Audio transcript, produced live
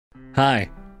Hi,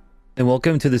 and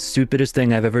welcome to the stupidest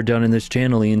thing I've ever done in this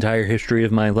channel the entire history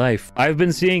of my life. I've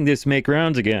been seeing this make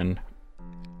rounds again,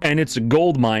 and it's a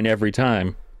gold mine every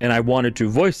time, and I wanted to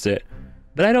voice it,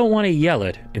 but I don't want to yell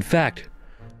it. In fact,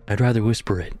 I'd rather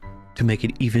whisper it to make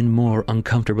it even more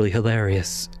uncomfortably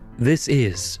hilarious. This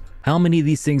is, how many of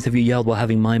these things have you yelled while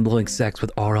having mind-blowing sex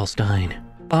with R.L. Stine?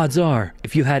 Odds are,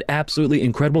 if you had absolutely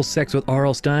incredible sex with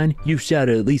R.L. Stine, you've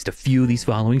shouted at least a few of these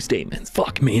following statements.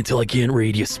 Fuck me until I can't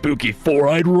read, you spooky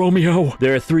four-eyed Romeo.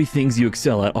 There are three things you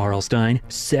excel at, R.L. Stine: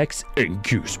 sex and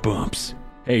goosebumps.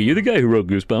 Hey, you the guy who wrote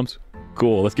Goosebumps?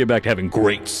 Cool, let's get back to having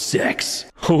great sex.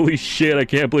 Holy shit, I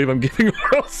can't believe I'm giving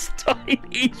R.L. Stine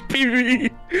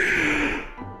HPV.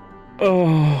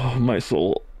 Oh, my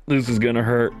soul. This is gonna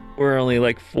hurt. We're only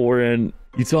like 4 in.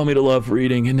 You taught me to love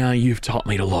reading, and now you've taught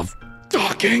me to love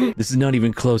talking. This is not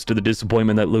even close to the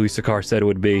disappointment that Louis C.K. said it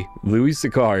would be. Louis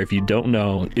C.K., if you don't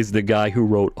know, is the guy who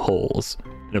wrote Holes.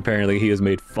 And apparently he has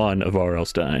made fun of R.L.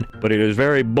 Stine. But it is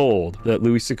very bold that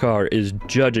Louis C.K. is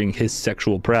judging his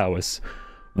sexual prowess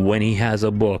when he has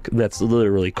a book that's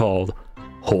literally called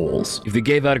Holes. If they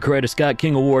gave out a Coretta Scott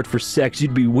King Award for sex,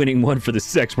 you'd be winning one for the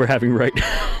sex we're having right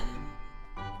now.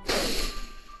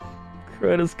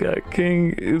 Coretta Scott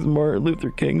King is Martin Luther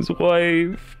King's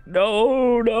wife.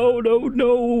 No, no, no,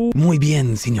 no. Muy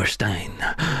bien, Señor Stine.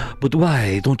 But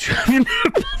why don't you have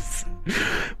nipples?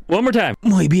 One more time.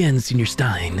 Muy bien, Señor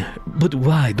Stine. But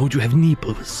why don't you have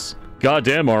nipples?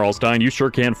 Goddamn, R.L. Stine, you sure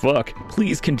can fuck.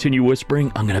 Please continue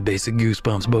whispering. I'm gonna base a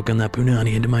Goosebumps book on that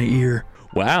punani into my ear.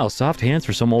 Wow, soft hands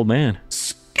for some old man.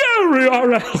 Scary,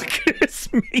 R.L.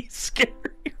 Kiss me, scary.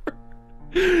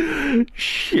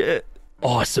 Shit.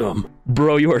 Awesome.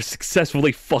 Bro, you are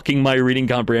successfully fucking my reading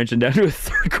comprehension down to a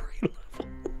 3rd grade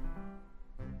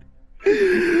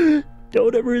level.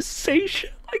 Don't ever say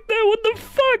shit like that. What the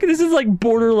fuck? This is like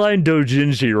borderline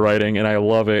doujinshi writing, and I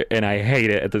love it, and I hate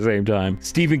it at the same time.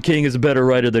 Stephen King is a better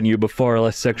writer than you, but far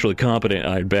less sexually competent,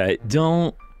 I bet.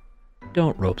 Don't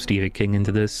rope Stephen King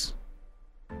into this.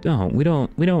 Don't. We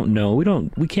don't know.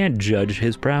 We can't judge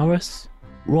his prowess.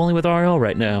 We're only with RL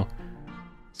right now.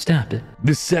 Stop it.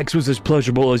 This sex was as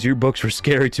pleasurable as your books were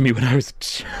scary to me when I was a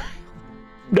child.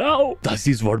 No! Das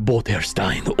ist Wort Herr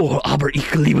Stein, or aber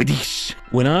ich liebe dich.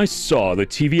 When I saw the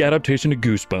TV adaptation of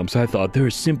Goosebumps, I thought there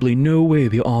is simply no way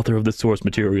the author of the source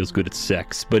material is good at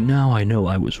sex, but now I know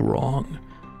I was wrong.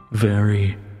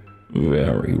 Very,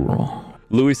 very wrong.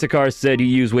 Louis C.K. said you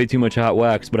use way too much hot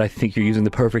wax, but I think you're using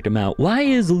the perfect amount. Why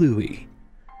is Louis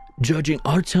judging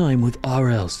our time with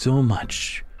RL so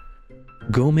much?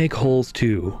 Go make Holes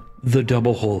 2, the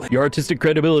double hole. Your artistic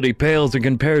credibility pales in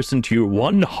comparison to your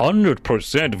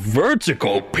 100%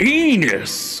 vertical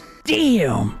penis.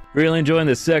 Damn. Really enjoying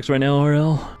this sex right now,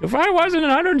 RL? If I wasn't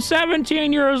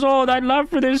 117 years old, I'd love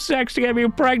for this sex to get me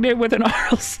pregnant with an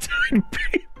R.L. Stine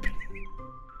baby.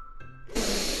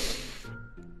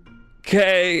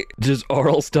 Okay. Does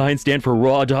R.L. Stine stand for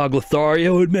Raw Dog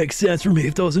Lothario? It would make sense for me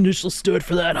if those initials stood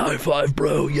for that. High five,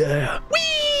 bro. Yeah. Whee!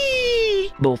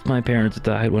 Both my parents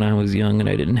died when I was young and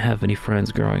I didn't have any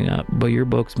friends growing up, but your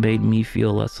books made me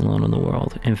feel less alone in the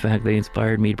world. In fact, they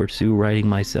inspired me to pursue writing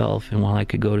myself, and while I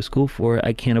could go to school for it,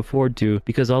 I can't afford to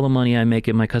because all the money I make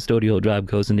at my custodial job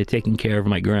goes into taking care of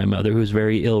my grandmother, who's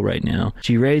very ill right now.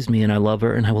 She raised me and I love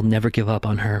her and I will never give up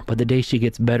on her, but the day she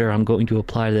gets better, I'm going to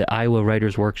apply to the Iowa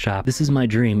Writers Workshop. This is my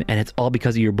dream and it's all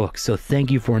because of your books, so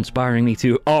thank you for inspiring me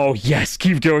to— Oh yes,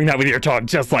 keep doing that with your tongue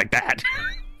just like that.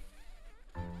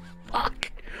 Fuck.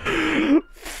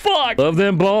 Fuck! Love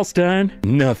them balls, Stine.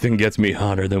 Nothing gets me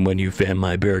hotter than when you fan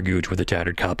my bare gooch with a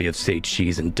tattered copy of Sage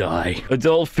Cheese and Die.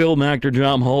 Adult film actor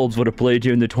John Holmes would have played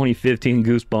you in the 2015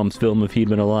 Goosebumps film if he'd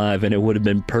been alive, and it would have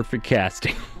been perfect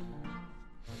casting.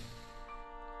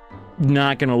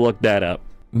 Not gonna look that up.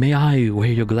 May I wear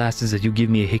your glasses as you give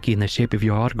me a hickey in the shape of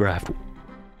your autograph?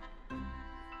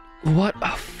 What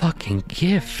a fucking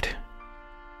gift.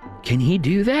 Can he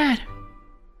do that?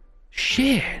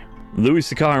 Shit. Louis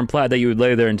C.K. implied that you would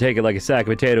lay there and take it like a sack of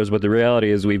potatoes, but the reality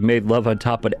is we've made love on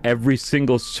top of every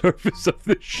single surface of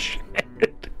this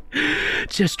shit.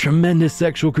 Just tremendous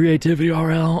sexual creativity,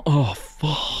 RL. Oh,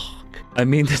 fuck. I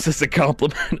mean this is a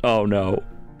compliment. Oh, no.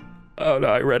 Oh, no,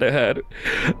 I read ahead.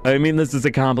 I mean this is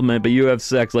a compliment, but you have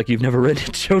sex like you've never read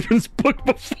a children's book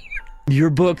before.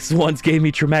 Your books once gave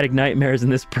me traumatic nightmares,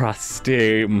 and this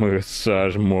prostate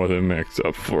massage more than makes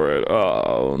up for it.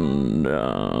 Oh,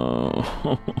 no.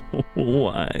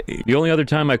 Why? The only other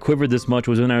time I quivered this much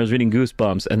was when I was reading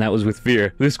Goosebumps, and that was with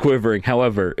fear. This quivering,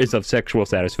 however, is of sexual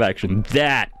satisfaction.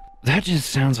 That just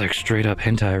sounds like straight-up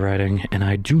hentai writing, and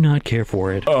I do not care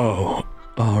for it. Oh,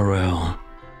 RL.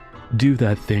 Do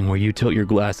that thing where you tilt your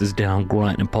glasses down,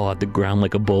 grunt, and paw at the ground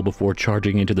like a bull before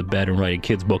charging into the bed and write a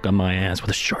kid's book on my ass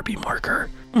with a Sharpie marker.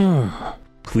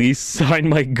 Please sign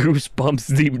my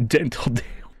Goosebumps themed dental nail.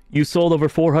 You sold over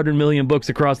 400 million books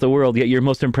across the world, yet your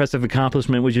most impressive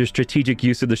accomplishment was your strategic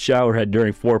use of the shower head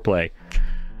during foreplay.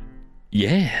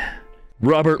 Yeah.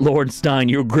 Robert Lord Stine,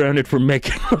 you're grounded for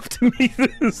making love to me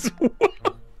this well.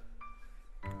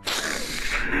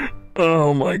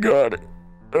 Oh my god.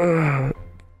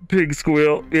 Pig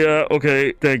squeal. Yeah,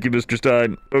 okay. Thank you, Mr.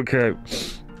 Stine. Okay.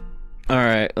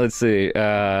 Alright, let's see.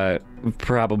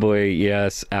 Probably,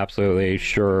 yes, absolutely,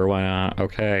 sure, why not?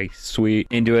 Okay, sweet.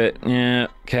 Into it. Yeah,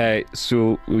 okay,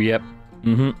 so, yep.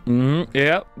 Yep.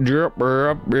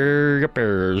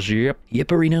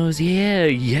 Yipperinos, yeah.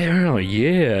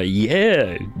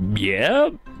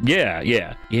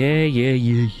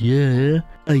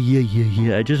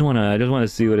 I just wanna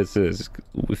see what it says.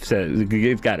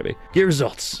 It's gotta be. Get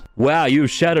results. Wow, you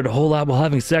shouted a whole lot while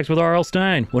having sex with R.L.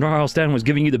 Stine. When R.L. Stine was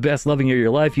giving you the best loving of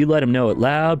your life, you let him know it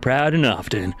loud, proud, and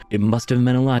often. It must have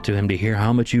meant a lot to him to hear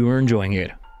how much you were enjoying it.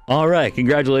 Alright,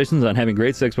 congratulations on having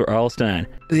great sex with R.L. Stine.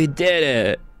 We did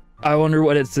it! I wonder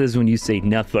what it says when you say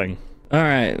nothing.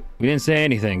 Alright, we didn't say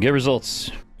anything. Get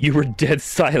results. You were dead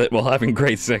silent while having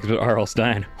great sex with R.L.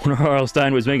 Stine. When R.L.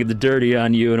 Stine was making the dirty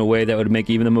on you in a way that would make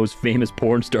even the most famous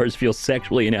porn stars feel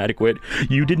sexually inadequate,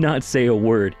 you did not say a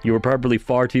word. You were probably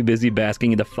far too busy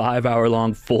basking in the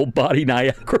 5-hour-long full-body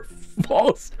Niagara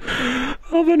Falls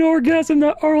of an orgasm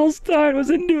that R.L. Stine was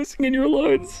inducing in your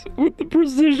lungs with the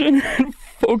precision and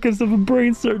focus of a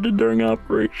brain surgeon during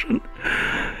operation.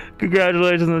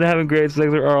 Congratulations on having great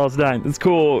sex with R.L. Stine. It's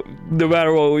cool. No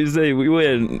matter what we say, we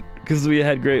win. Because we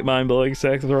had great mind-blowing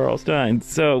sex with R.L. Stine.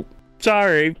 So,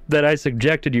 sorry that I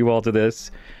subjected you all to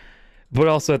this. But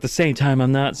also, at the same time,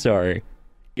 I'm not sorry.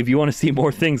 If you want to see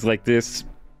more things like this,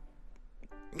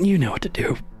 you know what to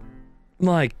do.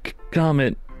 Like,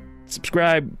 comment,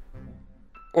 subscribe,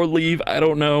 or leave. I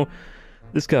don't know.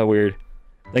 This got weird.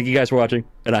 Thank you guys for watching,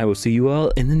 and I will see you all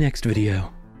in the next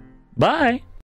video. Bye!